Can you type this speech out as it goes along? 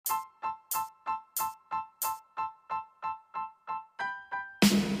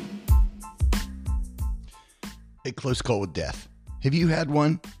A close call with death. Have you had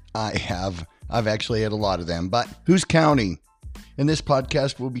one? I have. I've actually had a lot of them, but who's counting? In this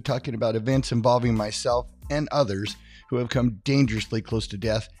podcast, we'll be talking about events involving myself and others who have come dangerously close to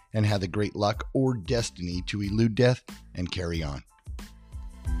death and had the great luck or destiny to elude death and carry on.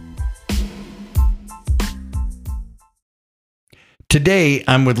 Today,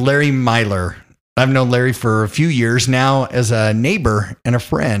 I'm with Larry Myler. I've known Larry for a few years now as a neighbor and a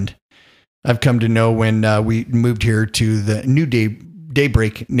friend. I've come to know when we moved here to the new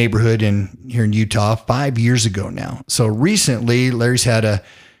Daybreak neighborhood here in Utah 5 years ago now. So recently, Larry's had a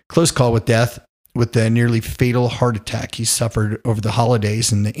close call with death with a nearly fatal heart attack he suffered over the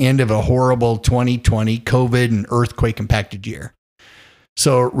holidays and the end of a horrible 2020 COVID and earthquake impacted year.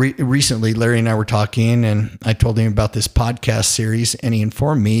 So recently, Larry and I were talking, and I told him about this podcast series, and he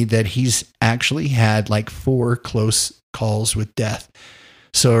informed me that he's actually had like 4 close calls with death.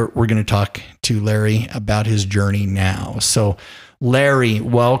 So we're going to talk to Larry about his journey now. So Larry,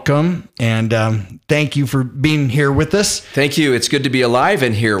 welcome. And thank you for being here with us. Thank you. It's good to be alive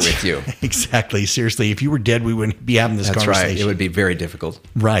and here with you. Exactly. Seriously, if you were dead, we wouldn't be having this conversation. That's right. It would be very difficult.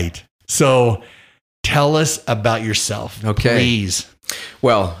 Right. So tell us about yourself, please.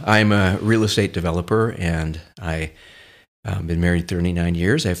 Well, I'm a real estate developer, and I've been married 39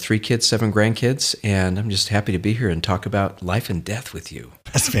 years. I have 3 kids, 7 grandkids, and I'm just happy to be here and talk about life and death with you.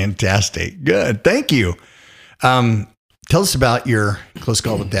 That's fantastic. Good. Thank you. Tell us about your close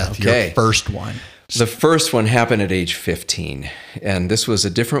call with death, your first one. The first one happened at age 15, and this was a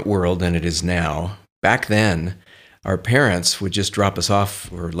different world than it is now. Back then, our parents would just drop us off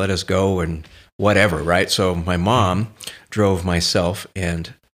or let us go and whatever, right? So my mom drove myself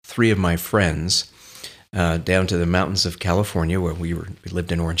and 3 of my friends down to the mountains of California, where we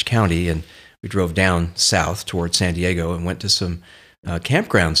lived in Orange County, and we drove down south towards San Diego and went to some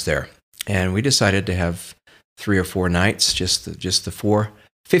campgrounds there. And we decided to have 3 or 4 nights, just the 4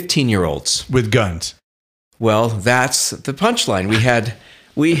 15-year-olds with guns. Well, that's the punchline.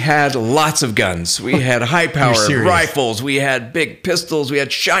 We had lots of guns. We had high-powered rifles. We had big pistols. We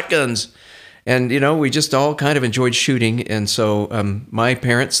had shotguns. And, we just all kind of enjoyed shooting. And so my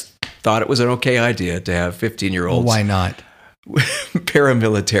parents thought it was an okay idea to have 15-year-olds. Well, why not?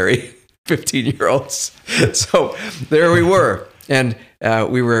 Paramilitary 15-year-olds. So there we were. And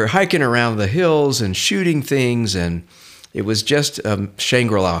we were hiking around the hills and shooting things. And it was just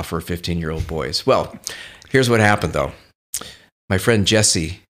Shangri-La for 15-year-old boys. Well, here's what happened, though. My friend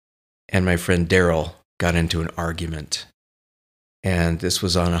Jesse and my friend Daryl got into an argument. And this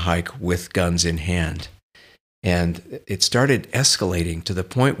was on a hike with guns in hand. And it started escalating to the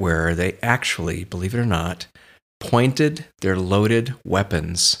point where they actually, believe it or not, pointed their loaded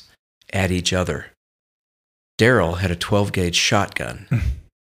weapons at each other. Daryl had a 12-gauge shotgun.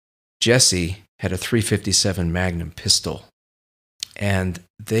 Jesse had a .357 Magnum pistol. And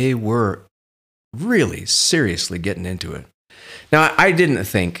they were really seriously getting into it. Now, I didn't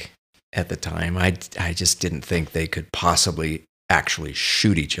think at the time, I just didn't think they could possibly actually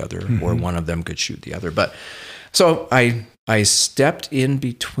shoot each other, or one of them could shoot the other. But so I stepped in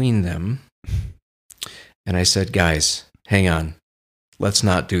between them and I said, guys, hang on, let's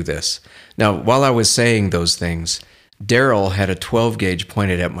not do this. Now, while I was saying those things, Daryl had a 12-gauge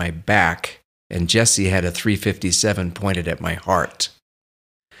pointed at my back and Jesse had a .357 pointed at my heart.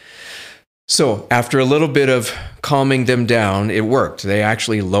 So after a little bit of calming them down, it worked. They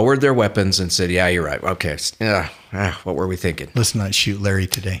actually lowered their weapons and said, yeah, you're right. Okay. What were we thinking? Let's not shoot Larry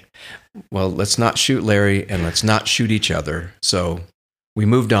today. Well, let's not shoot Larry and let's not shoot each other. So we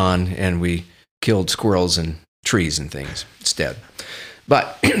moved on and we killed squirrels and trees and things instead.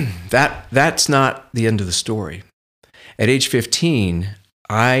 But that's not the end of the story. At age 15,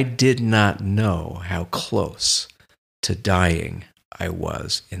 I did not know how close to dying I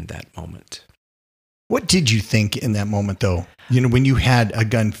was in that moment. What did you think in that moment, though? When you had a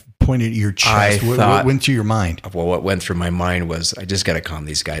gun pointed at your chest, what went through your mind? Well, what went through my mind was, I just got to calm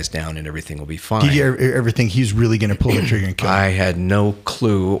these guys down and everything will be fine. Did you ever think he's really going to pull the trigger and kill him? I had no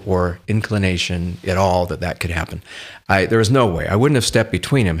clue or inclination at all that could happen. There was no way. I wouldn't have stepped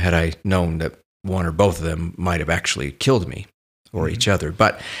between them had I known that one or both of them might have actually killed me or each other.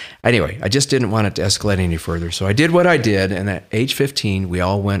 But anyway, I just didn't want it to escalate any further. So I did what I did. And at age 15, we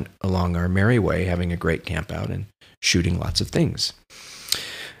all went along our merry way, having a great camp out and shooting lots of things.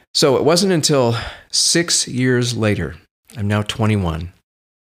 So it wasn't until 6 years later, I'm now 21.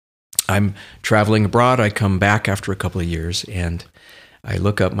 I'm traveling abroad. I come back after a couple of years and I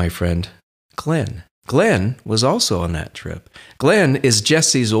look up my friend Glenn. Glenn was also on that trip. Glenn is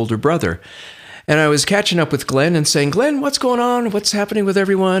Jesse's older brother. And I was catching up with Glenn and saying, Glenn, what's going on? What's happening with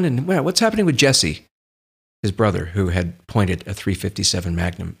everyone? And what's happening with Jesse? his brother, who had pointed a .357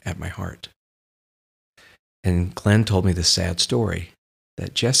 Magnum at my heart. And Glenn told me this sad story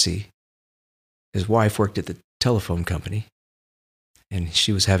that Jesse, his wife, worked at the telephone company, and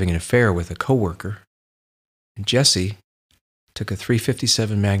she was having an affair with a coworker. And Jesse took a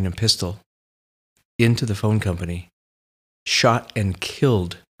 .357 Magnum pistol into the phone company, shot and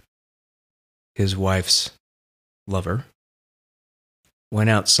killed his wife's lover, went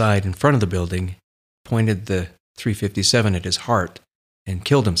outside in front of the building, pointed the .357 at his heart, and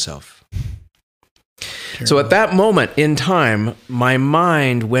killed himself. Terrible. So at that moment in time, my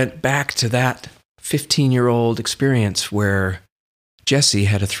mind went back to that 15-year-old experience where Jesse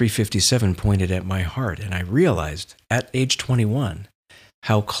had a .357 pointed at my heart, and I realized at age 21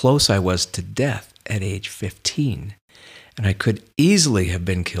 how close I was to death at age 15. And I could easily have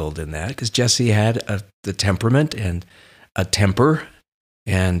been killed in that because Jesse had the temperament and a temper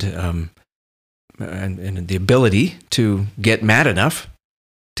and the ability to get mad enough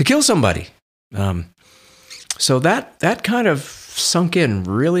to kill somebody. So that kind of sunk in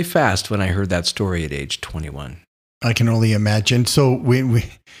really fast when I heard that story at age 21. I can only imagine. So we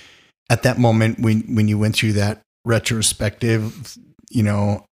at that moment when you went through that retrospective,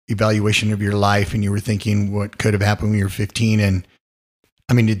 evaluation of your life, and you were thinking what could have happened when you were 15, and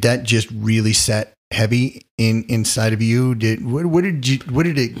I mean, did that just really set heavy inside of you? What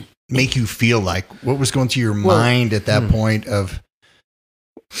did it make you feel like? What was going through your mind at that point of?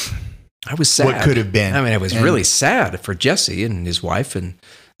 I was sad. What could have been? I mean, I was really sad for Jesse and his wife and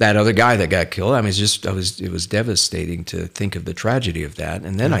that other guy that got killed. I mean, it was devastating to think of the tragedy of that.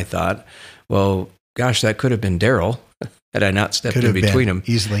 And then I thought, well, gosh, that could have been Daryl had I not stepped in between them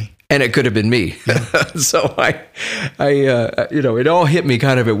easily. And it could have been me. Yeah. So I it all hit me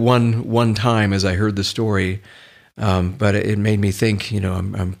kind of at one time as I heard the story. But it made me think,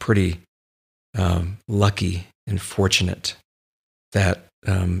 I'm pretty lucky and fortunate that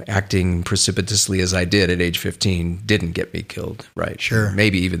acting precipitously as I did at age 15 didn't get me killed, right? Sure.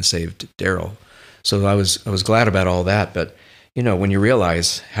 Maybe even saved Daryl. So I was glad about all that. But, when you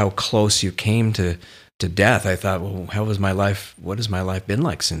realize how close you came to death, I thought, well, what has my life been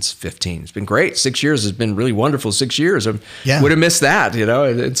like since 15? It's been great. 6 years has been really wonderful. 6 years. I would have missed that,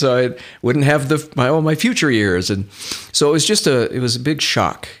 and so I wouldn't have my future years. And so it was it was a big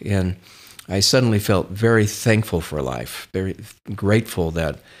shock. And I suddenly felt very thankful for life, very grateful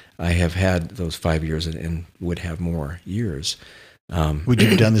that I have had those 5 years and would have more years. Would you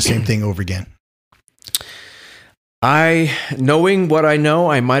have done the same thing over again? Knowing what I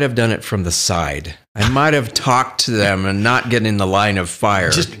know, I might have done it from the side. I might have talked to them and not get in the line of fire.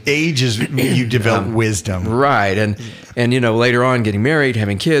 Just age is you develop wisdom. Right. And later on getting married,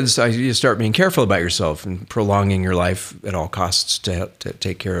 having kids, you start being careful about yourself and prolonging your life at all costs to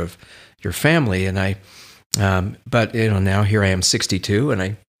take care of your family. And but now here I am 62 and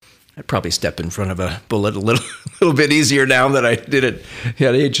I'd probably step in front of a bullet a little bit easier now that I did it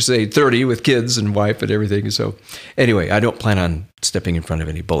at age, say, 30 with kids and wife and everything. So anyway, I don't plan on stepping in front of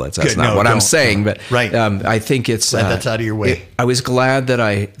any bullets. That's not what I'm saying. But right. I think it's glad that's out of your way. I was glad that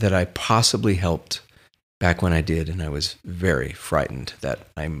I possibly helped back when I did, and I was very frightened that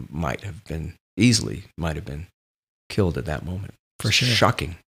I might have been killed at that moment. For sure.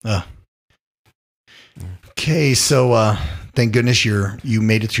 Shocking. Okay, so thank goodness you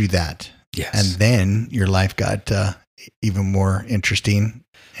made it through that. Yes. And then your life got even more interesting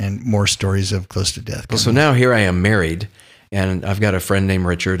and more stories of close to death. Well, so now here I am married, and I've got a friend named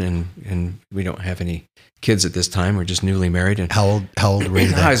Richard, and we don't have any kids at this time. We're just newly married. And how old were you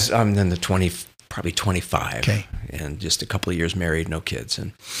then? I'm in the probably 25. Okay. And just a couple of years married, no kids.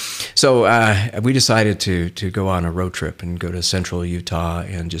 And so we decided to go on a road trip and go to central Utah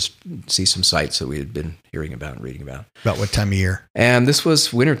and just see some sites that we had been hearing about and reading about. About what time of year? And this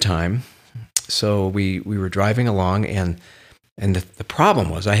was wintertime. So we were driving along, and the problem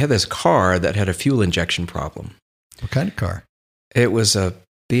was I had this car that had a fuel injection problem. What kind of car? It was a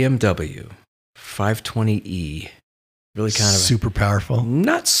BMW 520e. Really kind of super powerful.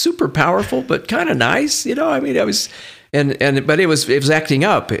 Not super powerful, but kind of nice. I mean, I was, but it was acting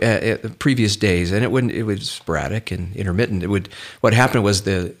up at the previous days, and it was sporadic and intermittent. What happened was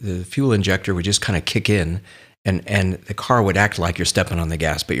the fuel injector would just kind of kick in, and the car would act like you're stepping on the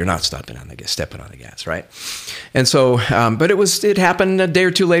gas, but you're not stepping on the gas, right? And so, but it happened a day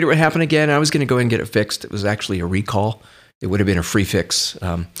or two later. It happened again. I was going to go and get it fixed. It was actually a recall. It would have been a free fix.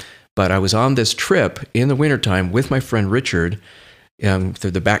 But I was on this trip in the wintertime with my friend Richard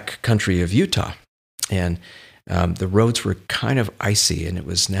through the back country of Utah. And the roads were kind of icy, and it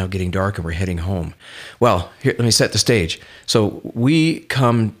was now getting dark, and we're heading home. Well, here, let me set the stage. So we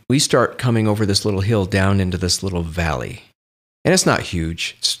start coming over this little hill down into this little valley, and it's not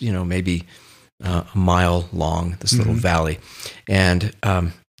huge. It's maybe a mile long. This little valley, and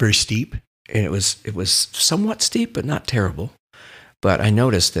very steep. And it was somewhat steep, but not terrible. But I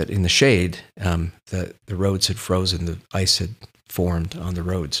noticed that in the shade, the roads had frozen, the ice had formed on the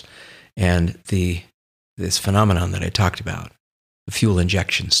roads, and this phenomenon that I talked about, the fuel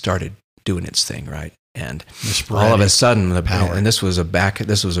injection, started doing its thing, right? And all of a sudden, and this was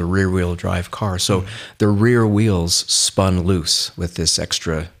a rear wheel drive car, so the rear wheels spun loose with this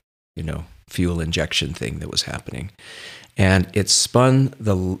extra, fuel injection thing that was happening, and it spun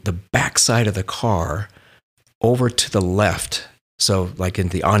the backside of the car over to the left. So like in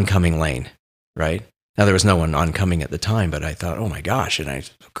the oncoming lane, right? Now there was no one oncoming at the time, but I thought, oh my gosh, and I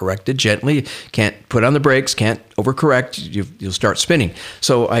corrected gently. Can't put on the brakes, can't overcorrect. You'll start spinning.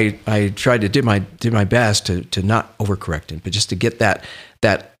 So I tried to did my best to not overcorrect it, but just to get that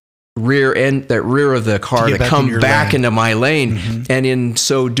rear of the car to come back into my lane. And in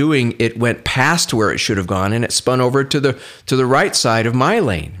so doing, it went past where it should have gone, and it spun over to the right side of my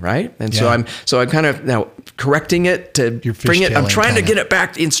lane, right? And so I'm kind of now correcting it to bring it. I'm trying to get it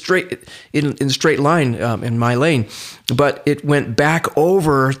back in straight line in my lane, but it went back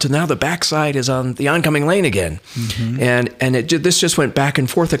over to now the backside is on the oncoming lane again, and this just went back and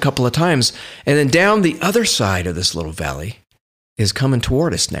forth a couple of times, and then down the other side of this little valley is coming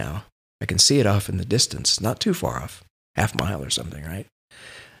toward us now. I can see it off in the distance, not too far off, half mile or something, right?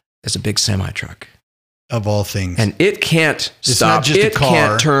 There's a big semi-truck. Of all things. And it can't stop. It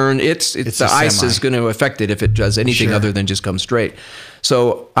can't turn. It's the ice is going to affect it if it does anything other than just come straight.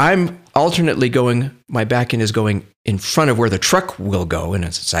 So I'm alternately going, my back end is going in front of where the truck will go in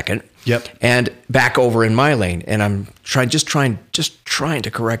a second. Yep. And back over in my lane. And I'm trying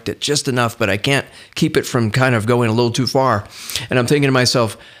to correct it just enough, but I can't keep it from kind of going a little too far. And I'm thinking to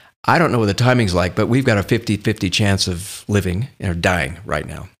myself, I don't know what the timing's like, but we've got a 50-50 chance of living or dying right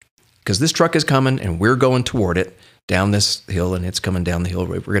now. Because this truck is coming and we're going toward it down this hill, and it's coming down the hill.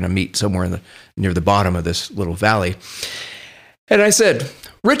 We're going to meet somewhere near the bottom of this little valley. And I said,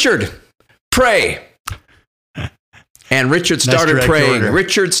 Richard, pray. And Richard started praying. Order.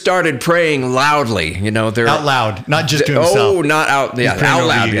 Richard started praying loudly. Out loud, not just to himself. Oh, not out. Yeah, out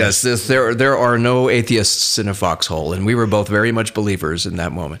loud. Yes, there are no atheists in a foxhole, and we were both very much believers in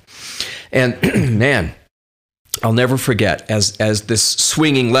that moment. And man, I'll never forget as this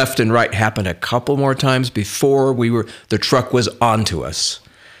swinging left and right happened a couple more times before the truck was onto us.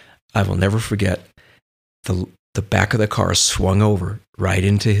 I will never forget the back of the car swung over right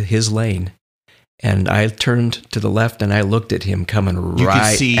into his lane. And I turned to the left and I looked at him coming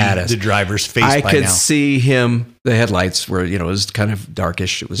right at us. The driver's face. I could see him. The headlights were, it was kind of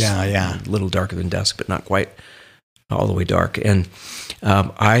darkish. It was a little darker than dusk, but not quite all the way dark. And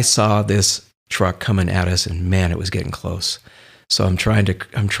I saw this truck coming at us, and man, it was getting close. So I'm trying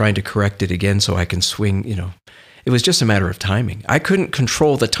to correct it again so I can swing. It was just a matter of timing. I couldn't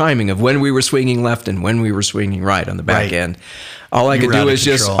control the timing of when we were swinging left and when we were swinging right on the back end. All I could do is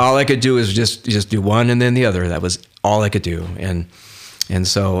just do one and then the other. That was all I could do. And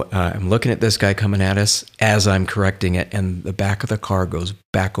so I'm looking at this guy coming at us as I'm correcting it, and the back of the car goes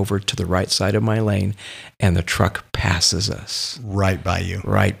back over to the right side of my lane, and the truck passes us. Right by you.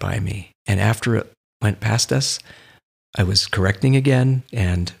 Right by me. And after it went past us, I was correcting again,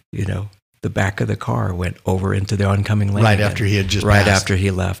 and, the back of the car went over into the oncoming lane. Right after he had just Right passed. after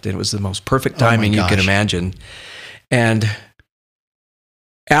he left. And it was the most perfect timing you could imagine. And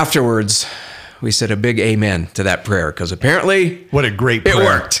afterwards, we said a big amen to that prayer, because apparently what a great prayer. It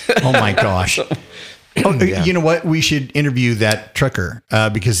worked. Oh my gosh. You know what? We should interview that trucker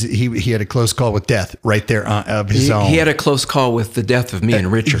because he had a close call with death right there of his own. He had a close call with the death of me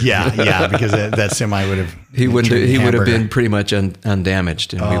and Richard. Yeah, because that semi would have. He would have been pretty much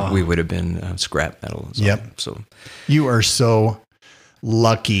undamaged, and we would have been scrap metal. So you are so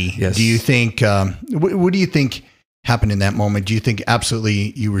lucky. Yes. Do you think? What do you think happened in that moment? Do you think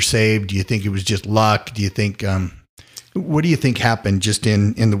absolutely you were saved? Do you think it was just luck? Do you think? What do you think happened just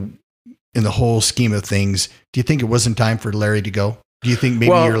in the whole scheme of things? Do you think it wasn't time for Larry to go? Do you think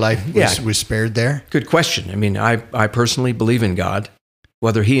maybe your life was spared there? Good question. I mean, I personally believe in God.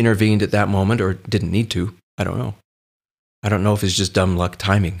 Whether he intervened at that moment or didn't need to, I don't know. I don't know if it's just dumb luck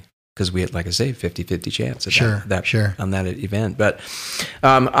timing, because we had, like I say, 50-50 chance at on that event. But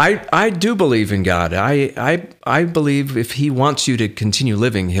I do believe in God. I believe if he wants you to continue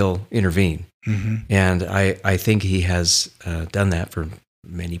living, he'll intervene. Mm-hmm. And I think he has done that for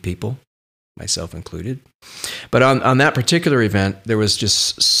many people. myself included. But on that particular event, there was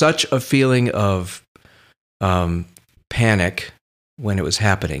just such a feeling of panic when it was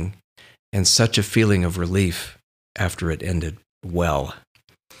happening, and such a feeling of relief after it ended well.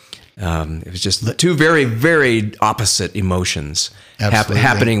 It was just two very, very opposite emotions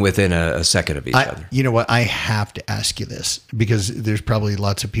happening within a second of each other. You know what? I have to ask you this, because there's probably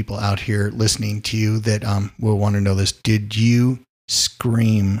lots of people out here listening to you that will want to know this. Did you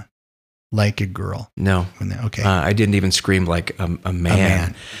scream like a girl? No. Okay. I didn't even scream like a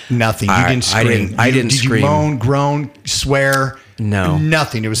man. Nothing. You didn't scream. I didn't scream. Did you moan, groan, swear? No.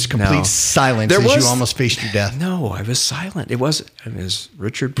 Nothing. It was complete silence as you almost faced your death. No, I was silent. It was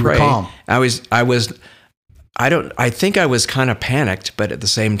Richard Prey. You were calm. I think I was kind of panicked, but at the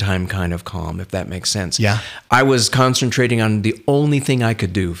same time kind of calm, if that makes sense. Yeah. I was concentrating on the only thing I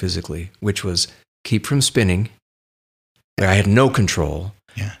could do physically, which was keep from spinning. I had no control.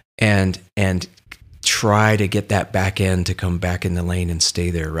 Yeah. And try to get that back end to come back in the lane and stay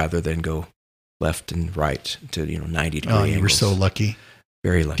there rather than go left and right to 90 degree Oh, you angles. were so lucky.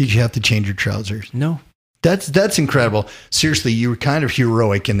 Very lucky. Did you have to change your trousers? No. That's incredible. Seriously, you were kind of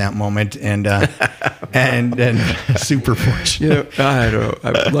heroic in that moment, and super fortunate. I don't know.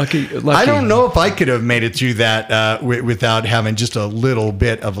 I'm lucky. I don't know if I could have made it through that without having just a little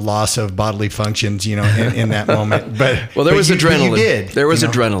bit of loss of bodily functions, in that moment. But there was adrenaline. You did. There was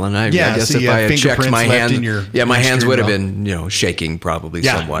adrenaline. I guess so if I had checked my hand, my hands would have wheel. been shaking probably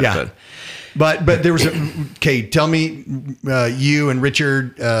somewhat. Yeah. But there was okay. Tell me, you and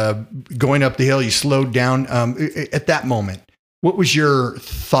Richard going up the hill. You slowed down at that moment. What was your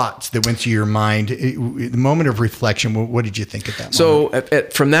thoughts that went through your mind? The moment of reflection. What did you think at that moment? So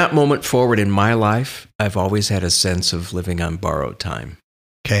from that moment forward in my life, I've always had a sense of living on borrowed time.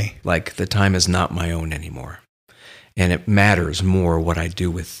 Okay, like the time is not my own anymore, and it matters more what I do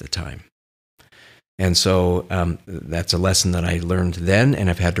with the time. And so that's a lesson that I learned then, and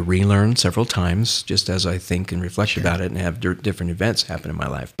I've had to relearn several times, just as I think and reflect about it and have different events happen in my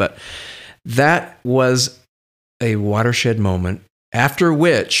life. But that was a watershed moment, after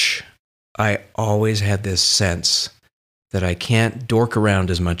which I always had this sense that I can't dork around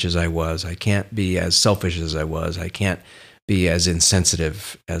as much as I was. I can't be as selfish as I was. I can't be as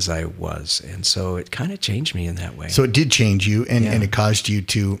insensitive as I was. And so it kind of changed me in that way. So it did change you, and it caused you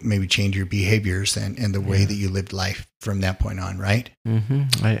to maybe change your behaviors and the way that you lived life from that point on, right?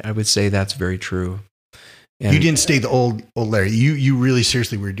 Mm-hmm. I would say that's very true. And you didn't stay the old Larry. You really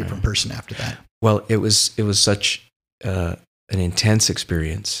seriously were a different person after that. Well, it was such an intense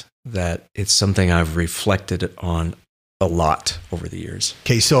experience that it's something I've reflected on a lot over the years.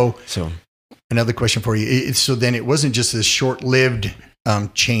 Okay, so another question for you. So then it wasn't just this short-lived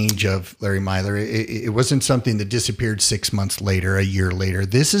change of Larry Myler. It wasn't something that disappeared 6 months later, a year later.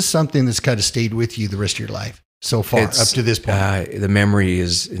 This is something that's kind of stayed with you the rest of your life so far, up to this point. The memory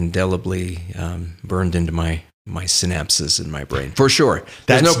is indelibly burned into my synapses in my brain, for sure.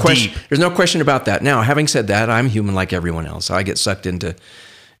 There's no question. There's no question about that. Now, having said that, I'm human like everyone else. I get sucked into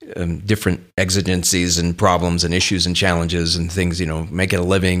different exigencies and problems and issues and challenges and things, making a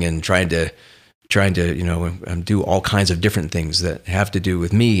living and trying to do all kinds of different things that have to do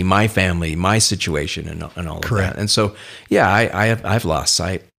with me, my family, my situation, and all of that. And so, I've lost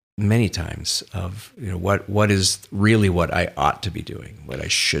sight many times of what is really what I ought to be doing, what I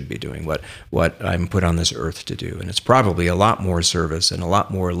should be doing, what I'm put on this earth to do. And it's probably a lot more service and a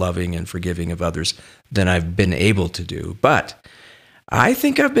lot more loving and forgiving of others than I've been able to do. But I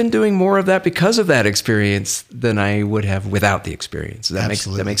think I've been doing more of that because of that experience than I would have without the experience. Does that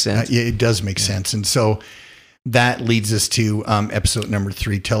make sense? Yeah, it does make sense. And so that leads us to episode number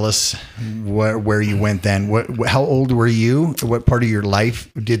 3. Tell us where you went then. How old were you? What part of your life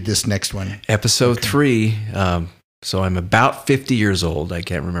did this next one? Episode 3. So I'm about 50 years old. I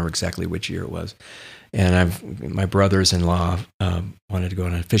can't remember exactly which year it was. And my brothers-in-law wanted to go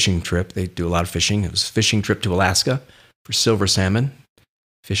on a fishing trip. They do a lot of fishing. It was a fishing trip to Alaska for silver salmon,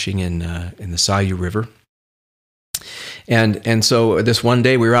 fishing in the Sayou River. And so this one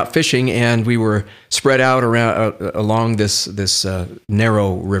day we were out fishing, and we were spread out along this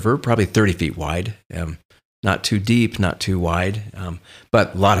narrow river, probably 30 feet wide, not too deep, not too wide,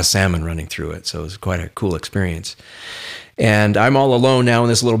 but a lot of salmon running through it. So it was quite a cool experience. And I'm all alone now in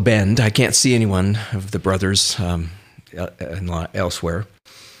this little bend. I can't see anyone of the brothers elsewhere.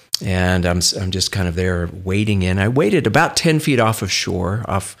 And I'm just kind of there wading in. I waded about 10 feet off of shore,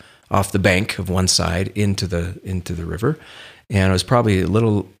 off the bank of one side into the river, and I was probably a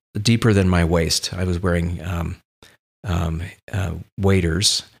little deeper than my waist. I was wearing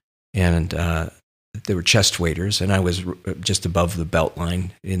waders, and they were chest waders, and I was just above the belt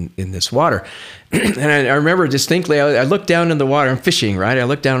line in this water. And I remember distinctly, I looked down in the water. I'm fishing, right? I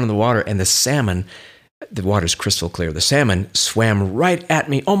looked down in the water, and the salmon, the water's crystal clear. The salmon swam right at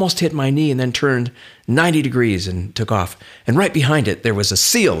me, almost hit my knee, and then turned 90 degrees and took off. And right behind it, there was a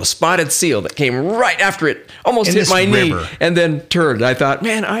seal, a spotted seal that came right after it, almost hit my knee, and then turned. I thought,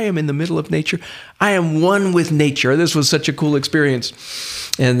 man, I am in the middle of nature. I am one with nature. This was such a cool experience.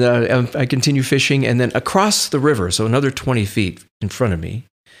 And I continue fishing, and then across the river, so another 20 feet in front of me,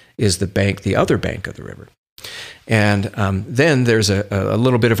 is the bank, the other bank of the river. And then there's a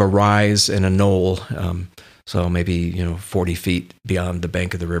little bit of a rise and a knoll. So maybe 40 feet beyond the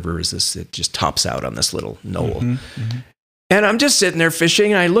bank of the river is this. It just tops out on this little knoll. And I'm just sitting there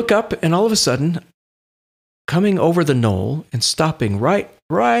fishing, and I look up, and all of a sudden, coming over the knoll and stopping right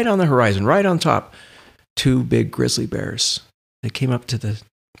on the horizon, right on top, 2 big grizzly bears. They came up to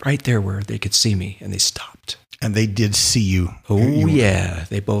right there where they could see me, and they stopped. And they did see you. Oh, yeah.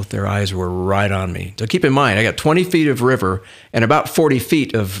 Their eyes were right on me. So keep in mind, I got 20 feet of river and about 40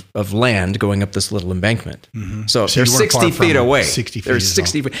 feet of land going up this little embankment. So they're 60 feet away. 60 feet. They're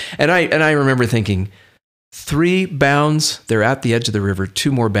 60 feet. And I remember thinking, 3 bounds, they're at the edge of the river.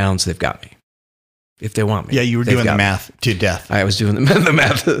 2 more bounds, they've got me. If they want me. Yeah, you were doing the math to death. I was doing the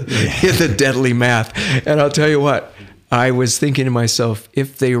math, the deadly math. And I'll tell you what, I was thinking to myself,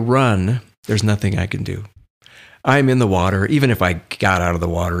 if they run, there's nothing I can do. I'm in the water. Even if I got out of the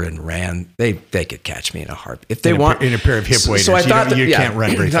water and ran, they could catch me in a heartbeat. If they want, in a pair of hip waders, so I thought you can't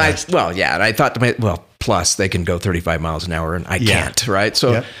run very fast. And I thought to myself, plus they can go 35 miles an hour, and I can't, right?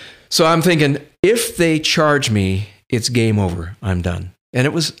 So I'm thinking, if they charge me, it's game over. I'm done. And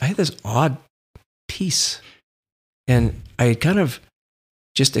I had this odd peace, and I kind of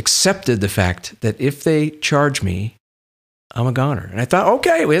just accepted the fact that if they charge me, I'm a goner. And I thought,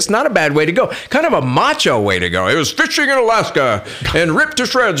 okay, well, it's not a bad way to go. Kind of a macho way to go. It was fishing in Alaska and ripped to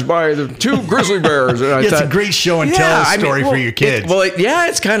shreds by the 2 grizzly bears. And it's a great show and tell story for your kids.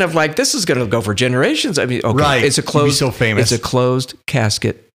 It's kind of like, this is going to go for generations. I mean, okay, right. It's a closed, so famous. It's a closed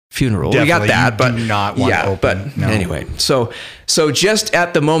casket funeral. Definitely. We got that, but do not want to open. But anyway, so just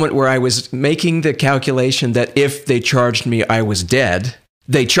at the moment where I was making the calculation that if they charged me, I was dead,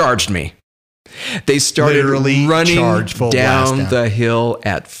 they charged me. They started running down the hill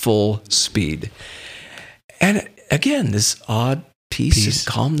at full speed. And again, this odd peace and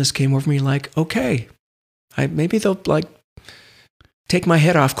calmness came over me, like, okay, maybe they'll take my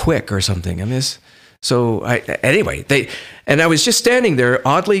head off quick or something. I mean, I was just standing there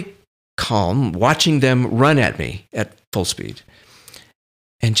oddly calm, watching them run at me at full speed.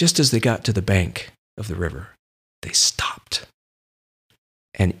 And just as they got to the bank of the river, they stopped.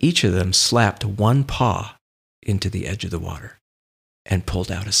 And each of them slapped one paw into the edge of the water and pulled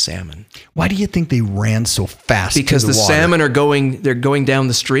out a salmon. Why do you think they ran so fast? Because the salmon they're going down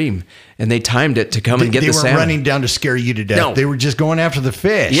the stream, and they timed it to come and get the salmon. They weren't running down to scare you to death. No. They were just going after the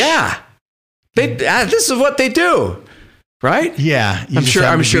fish. Yeah. This is what they do. Right? Yeah. I'm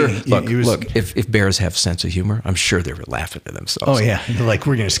sure. Look, if bears have sense of humor, I'm sure they were laughing to themselves. Oh, yeah. They're like,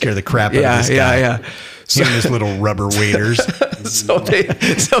 we're going to scare the crap out of this guy. Yeah. So, his little rubber waders. so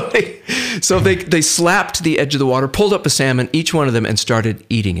they slapped the edge of the water, pulled up a salmon, each one of them, and started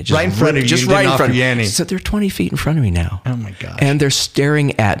eating it. Right in front of you. Just right in front of me. So they're 20 feet in front of me now. Oh, my gosh. And they're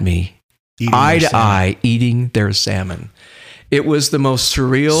staring at me, eye to eye, eating their salmon. It was the most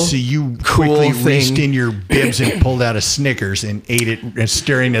surreal, so you cool quickly thing. Reached in your bibs and pulled out a Snickers and ate it, and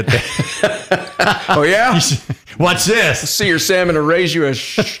staring at the. Oh yeah, what's this? See your salmon and raise you a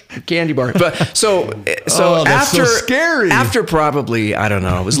candy bar. But so that's so scary. After probably, I don't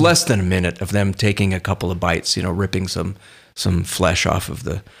know, it was less than a minute of them taking a couple of bites, ripping some flesh off of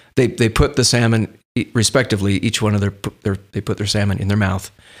the. They put the salmon respectively. Each one of they put their salmon in their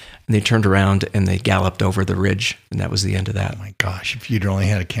mouth. And they turned around and they galloped over the ridge, and that was the end of that. Oh my gosh, if you'd only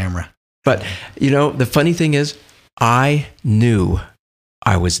had a camera. But, the funny thing is, I knew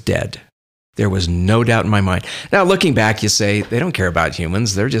I was dead. There was no doubt in my mind. Now, looking back, you say, they don't care about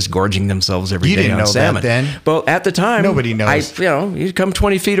humans. They're just gorging themselves every day on salmon. You didn't know that then? Well, at the time, nobody knows. You come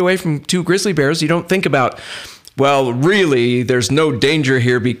 20 feet away from 2 grizzly bears, you don't think about, well, really, there's no danger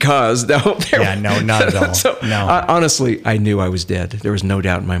here because... not at all. So, honestly, I knew I was dead. There was no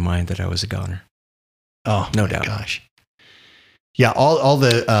doubt in my mind that I was a goner. Oh, no doubt. Gosh. Yeah, all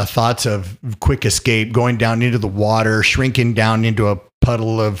the thoughts of quick escape, going down into the water, shrinking down into a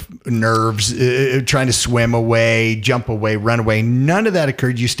puddle of nerves, trying to swim away, jump away, run away. None of that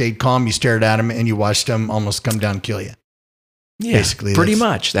occurred. You stayed calm, you stared at them, and you watched them almost come down and kill you. Yeah, basically, pretty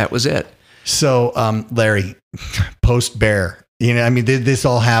much. That was it. So, Larry, post bear, did this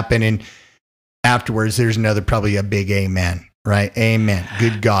all happen? And afterwards, there's another, probably a big amen, right? Amen.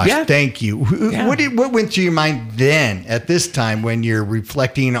 Good gosh. Yeah. Thank you. Yeah. What went through your mind then at this time when you're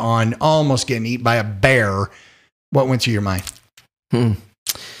reflecting on almost getting eaten by a bear? What went through your mind?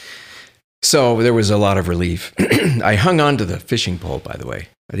 So there was a lot of relief. I hung on to the fishing pole, by the way.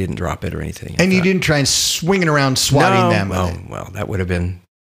 I didn't drop it or anything. And you didn't try and swing it around swatting them with it? Well, that would have been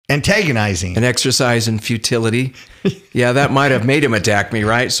Antagonizing. an exercise in futility. Yeah, that might have made him attack me,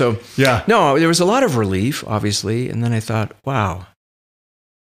 right? So, Yeah. no, there was a lot of relief, obviously. And then I thought, wow,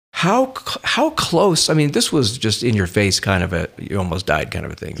 how close. I mean, this was just in your face kind of you almost died kind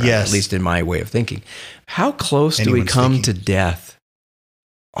of a thing, right? Yes. At least in my way of thinking. How close do we Anyone's come thinking. to death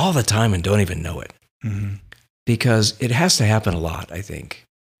all the time and don't even know it? Mm-hmm. Because it has to happen a lot, I think.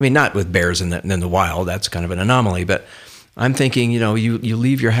 I mean, not with bears in the wild. That's kind of an anomaly. But I'm thinking, you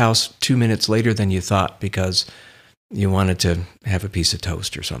leave your house 2 minutes later than you thought because you wanted to have a piece of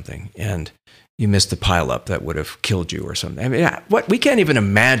toast or something, and you missed the pileup that would have killed you or something. I mean, we can't even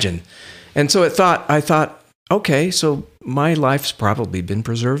imagine. And so I thought, okay, so my life's probably been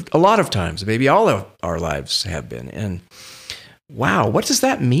preserved a lot of times. Maybe all of our lives have been. And wow, what does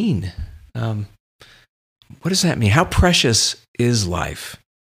that mean? What does that mean? How precious is life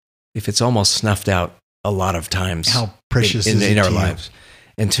if it's almost snuffed out a lot of times? How precious in is it our to you? lives?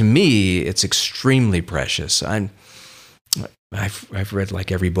 And to me, it's extremely precious. I've read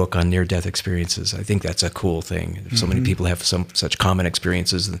like every book on near-death experiences. I think that's a cool thing. So many people have such common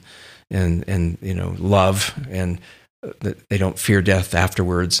experiences and love, and that they don't fear death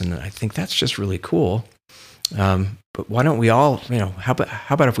afterwards. And I think that's just really cool. But why don't we all, how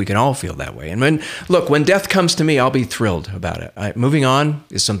about if we can all feel that way? And when death comes to me, I'll be thrilled about it. Moving on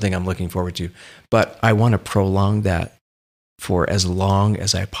is something I'm looking forward to, but I want to prolong that for as long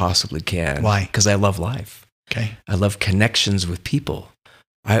as I possibly can. Why? Because I love life. Okay. I love connections with people.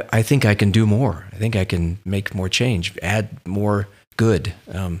 I think I can do more. I think I can make more change, add more good,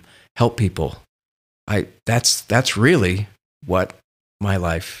 help people. That's really what my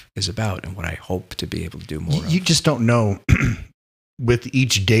life is about and what I hope to be able to do more of. You just don't know with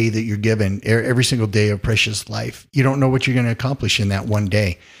each day that you're given, every single day of precious life, you don't know what you're going to accomplish in that one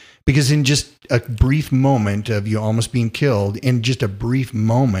day. Because in just a brief moment of you almost being killed, in just a brief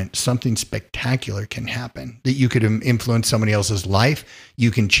moment, something spectacular can happen. That you could influence somebody else's life,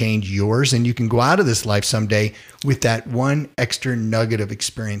 you can change yours, and you can go out of this life someday with that one extra nugget of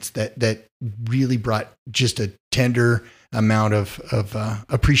experience that really brought just a tender amount of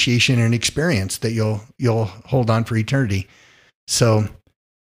appreciation and experience that you'll hold on for eternity. So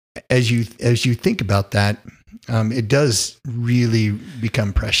as you think about that, it does really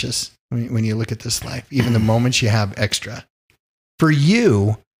become precious when you look at this life, even the moments you have extra. For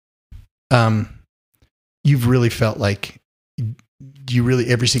you, you've really felt like you really,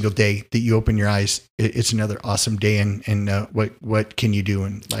 every single day that you open your eyes, it's another awesome day. And what can you do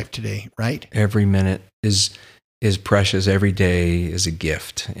in life today, right? Every minute is precious. Every day is a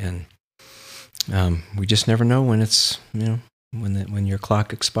gift. And we just never know when it's, when your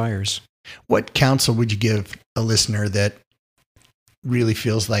clock expires. What counsel would you give a listener that really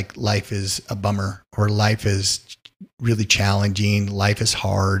feels like life is a bummer, or life is really challenging, life is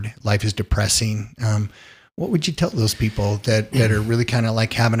hard, life is depressing? What would you tell those people that are really kind of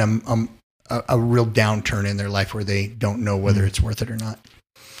like having a real downturn in their life where they don't know whether it's worth it or not?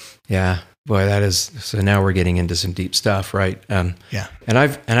 Yeah, boy, that is. So now we're getting into some deep stuff, right? Yeah. And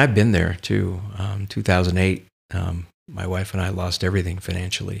I've been there too. 2008, my wife and I lost everything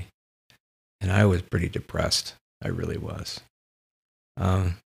financially. And I was pretty depressed. I really was.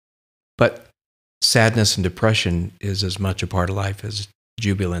 But sadness and depression is as much a part of life as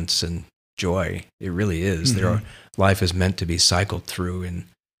jubilance and joy. It really is. Mm-hmm. Life is meant to be cycled through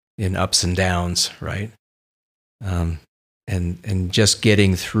in ups and downs, right? And just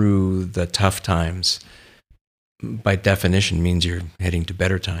getting through the tough times, by definition, means you're heading to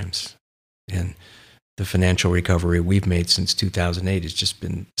better times. And the financial recovery we've made since 2008 has just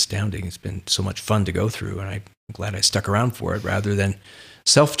been astounding. It's been so much fun to go through, and I'm glad I stuck around for it rather than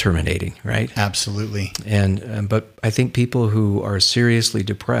self-terminating, right? Absolutely. And but I think people who are seriously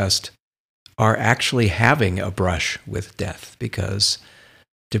depressed are actually having a brush with death, because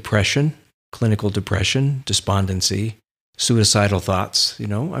depression, clinical depression, despondency, suicidal thoughts,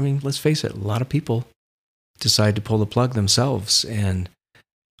 let's face it, a lot of people decide to pull the plug themselves. And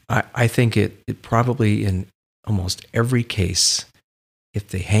I think it probably, in almost every case, if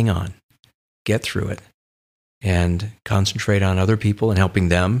they hang on, get through it, and concentrate on other people and helping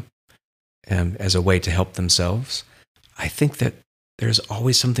them as a way to help themselves, I think that there's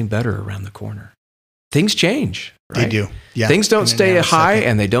always something better around the corner. Things change, right? They do. Yeah. Things don't stay high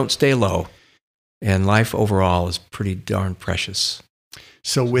and they don't stay low. And life overall is pretty darn precious.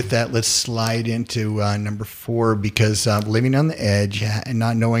 So with that, let's slide into number 4, because living on the edge and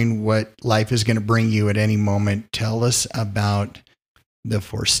not knowing what life is going to bring you at any moment. Tell us about the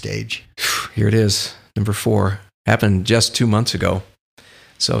 4th stage. Here it is, number 4. Happened just 2 months ago.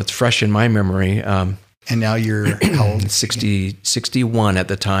 So it's fresh in my memory. And now you're how old? 61 at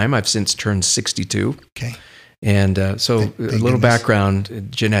the time. I've since turned 62. Okay. And so Thank a little goodness. background,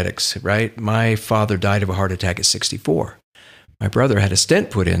 genetics, right? My father died of a heart attack at 64. My brother had a stent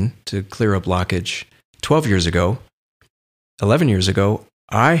put in to clear a blockage 12 years ago. 11 years ago,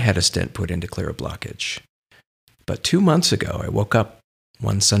 I had a stent put in to clear a blockage. But 2 months ago, I woke up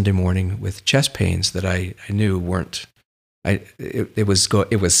one Sunday morning with chest pains that I knew weren't, it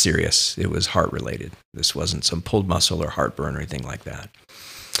was serious. It was heart related. This wasn't some pulled muscle or heartburn or anything like that.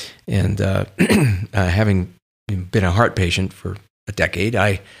 And having been a heart patient for a decade,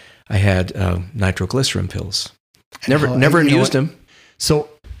 I had nitroglycerin pills. Never used them. So,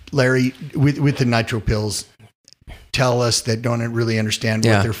 Larry, with the nitro pills, tell us that don't really understand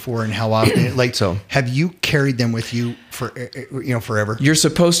what they're for and how often. Like, So- have you carried them with you for forever? You're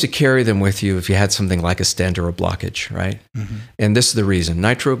supposed to carry them with you if you had something like a stent or a blockage, right? Mm-hmm. And this is the reason.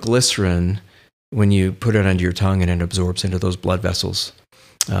 Nitroglycerin, when you put it under your tongue and it absorbs into those blood vessels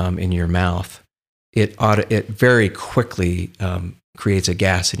in your mouth, it very quickly creates a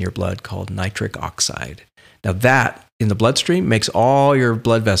gas in your blood called nitric oxide. Now that in the bloodstream makes all your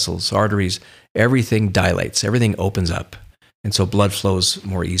blood vessels, arteries, everything dilates, everything opens up. And so blood flows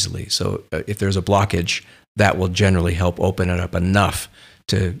more easily. So if there's a blockage, that will generally help open it up enough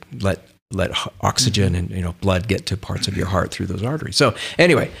to let oxygen and blood get to parts of your heart through those arteries. So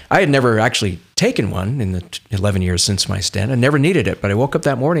anyway, I had never actually taken one in the 11 years since my stent. I never needed it, but I woke up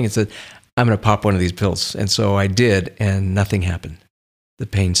that morning and said, I'm going to pop one of these pills. And so I did, and nothing happened. The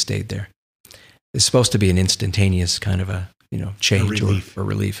pain stayed there. It's supposed to be an instantaneous kind of a change or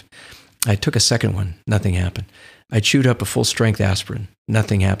relief. I took a second one. Nothing happened. I chewed up a full strength aspirin.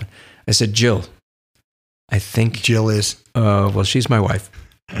 Nothing happened. I said, Jill, I think Jill is. well, she's my wife.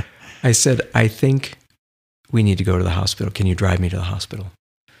 I said, I think we need to go to the hospital. Can you drive me to the hospital?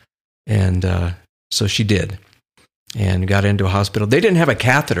 And so she did, and got into a hospital. They didn't have a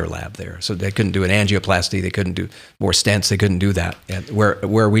catheter lab there, so they couldn't do an angioplasty. They couldn't do more stents. They couldn't do that. And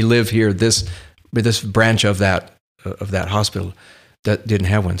where we live here, this branch of that hospital that didn't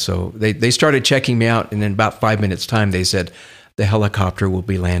have one. So they started checking me out, and in about 5 minutes time, they said, the helicopter will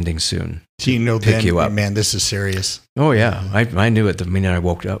be landing soon. So pick you up. Man, this is serious. Oh yeah, I knew it the minute I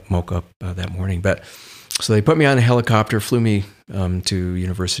woke up that morning. But so they put me on a helicopter, flew me to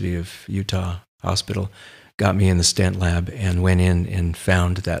University of Utah Hospital, got me in the stent lab, and went in and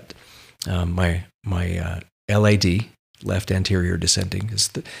found that my LAD, left anterior descending, it's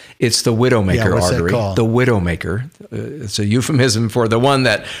the widowmaker artery. The widowmaker. It's a euphemism for the one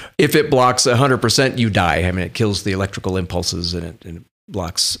that if it blocks 100%, you die. I mean, it kills the electrical impulses and it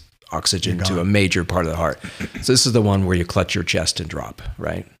blocks oxygen to a major part of the heart. So this is the one where you clutch your chest and drop,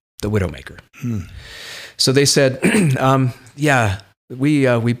 right? The widowmaker. So they said,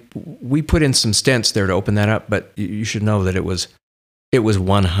 we put in some stents there to open that up, but you should know that it was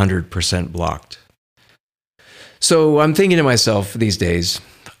 100% blocked. So I'm thinking to myself these days,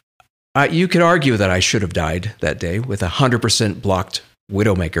 you could argue that I should have died that day with 100% blocked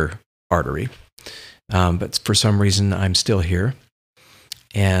widowmaker artery. But for some reason, I'm still here.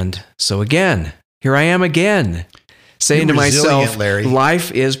 And so again, here I am again, saying to myself, Larry.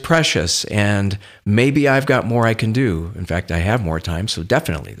 Life is precious, and maybe I've got more I can do. In fact, I have more time, so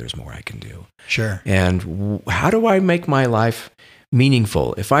definitely there's more I can do. Sure. And how do I make my life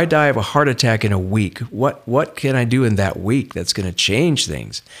meaningful? If I die of a heart attack in a week, what can I do in that week that's going to change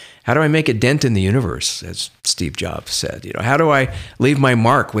things? How do I make a dent in the universe, as Steve Jobs said? How do I leave my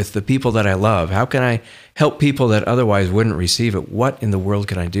mark with the people that I love? How can I help people that otherwise wouldn't receive it? What in the world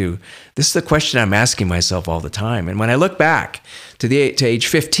can I do? This is the question I'm asking myself all the time. And when I look back to age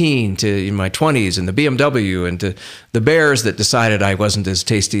 15, to in my 20s, and the BMW, and to the bears that decided I wasn't as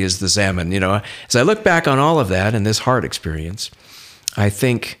tasty as the salmon, as I look back on all of that and this heart experience, I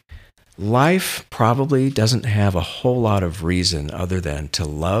think life probably doesn't have a whole lot of reason other than to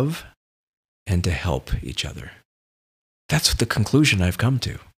love and to help each other. That's the conclusion I've come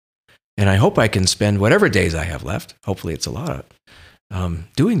to. And I hope I can spend whatever days I have left, hopefully it's a lot,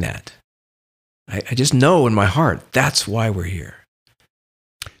 doing that. I just know in my heart, that's why we're here.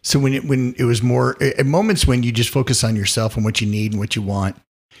 So when it was more at moments when you just focus on yourself and what you need and what you want,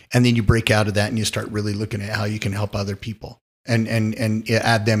 and then you break out of that and you start really looking at how you can help other people and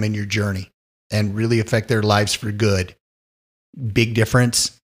add them in your journey and really affect their lives for good. Big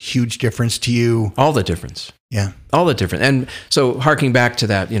difference huge difference to you? All the difference. Yeah. All the difference. And so harking back to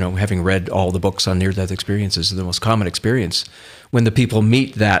that, having read all the books on near-death experiences, the most common experience when the people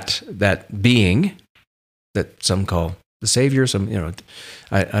meet that being that some call the Savior,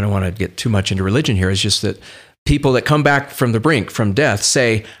 I don't want to get too much into religion here. It's just that people that come back from the brink, from death,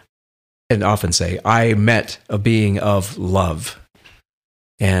 say, and often say, I met a being of love.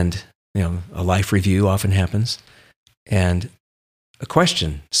 And, a life review often happens. And a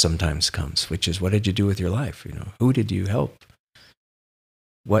question sometimes comes, which is, what did you do with your life? Who did you help?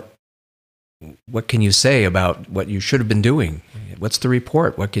 What can you say about what you should have been doing? What's the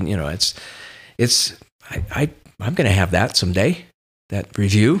report? What can, I'm going to have that someday. That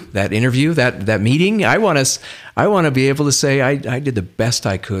review, that interview, that meeting. I want to be able to say I did the best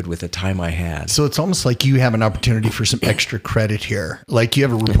I could with the time I had. So it's almost like you have an opportunity for some extra credit here. Like you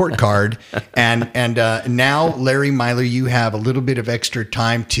have a report card, and now Larry Myler, you have a little bit of extra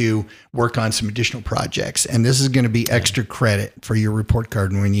time to work on some additional projects, and this is going to be extra credit for your report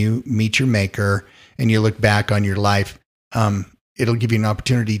card. And when you meet your maker and you look back on your life, it'll give you an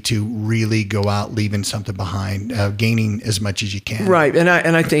opportunity to really go out leaving something behind, gaining as much as you can. Right. And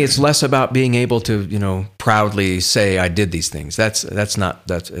I think it's less about being able to, proudly say I did these things.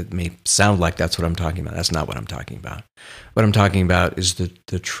 It may sound like that's what I'm talking about. That's not what I'm talking about. What I'm talking about is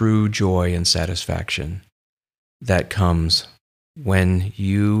the true joy and satisfaction that comes when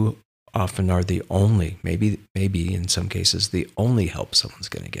you often are the only, maybe in some cases, the only help someone's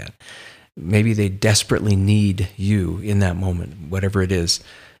going to get. Maybe they desperately need you in that moment, whatever it is.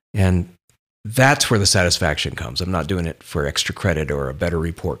 And that's where the satisfaction comes. I'm not doing it for extra credit or a better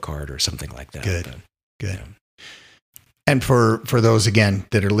report card or something like that. Good. And for those, again,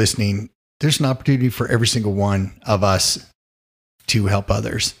 that are listening, there's an opportunity for every single one of us to help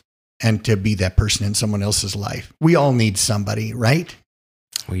others and to be that person in someone else's life. We all need somebody, right?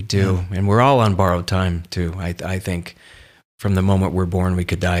 We do. And we're all on borrowed time, too. I think from the moment we're born, we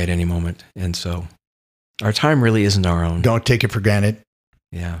could die at any moment. And so our time really isn't our own. Don't take it for granted.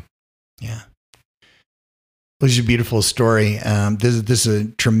 Yeah. This is a beautiful story. This is a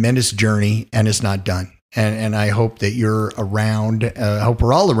tremendous journey, and it's not done. And I hope that you're around. I hope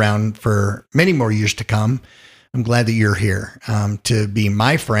we're all around for many more years to come. I'm glad that you're here to be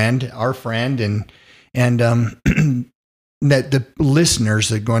my friend, our friend, and that the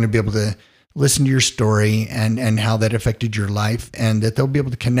listeners are going to be able to listen to your story and how that affected your life, and that they'll be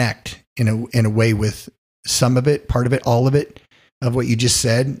able to connect in a way with some of it, part of it, all of it, of what you just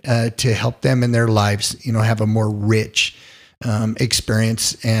said, to help them in their lives, have a more rich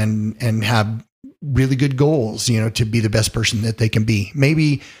experience and have really good goals, to be the best person that they can be.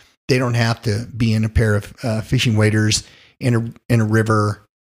 Maybe they don't have to be in a pair of fishing waders in a river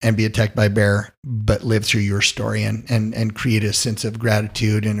and be attacked by a bear, but live through your story and create a sense of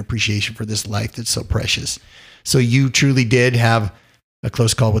gratitude and appreciation for this life that's so precious. So you truly did have a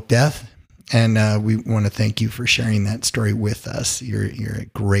close call with death. And we want to thank you for sharing that story with us. You're a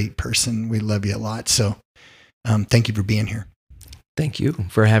great person. We love you a lot. So thank you for being here. Thank you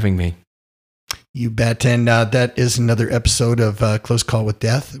for having me. You bet. And that is another episode of Close Call with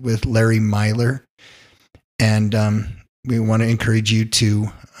Death with Larry Myler. And we want to encourage you to,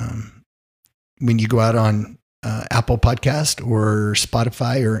 when you go out on Apple Podcast or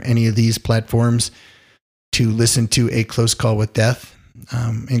Spotify or any of these platforms, to listen to A Close Call with Death.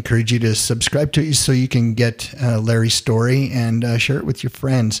 Encourage you to subscribe to it so you can get Larry's story and share it with your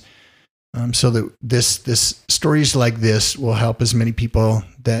friends, so that this stories like this will help as many people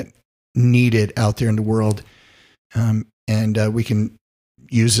that need it out there in the world, and we can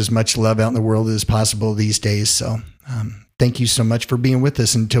use as much love out in the world as possible these days. So thank you so much for being with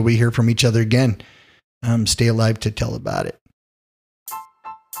us. Until we hear from each other again, stay alive to tell about it.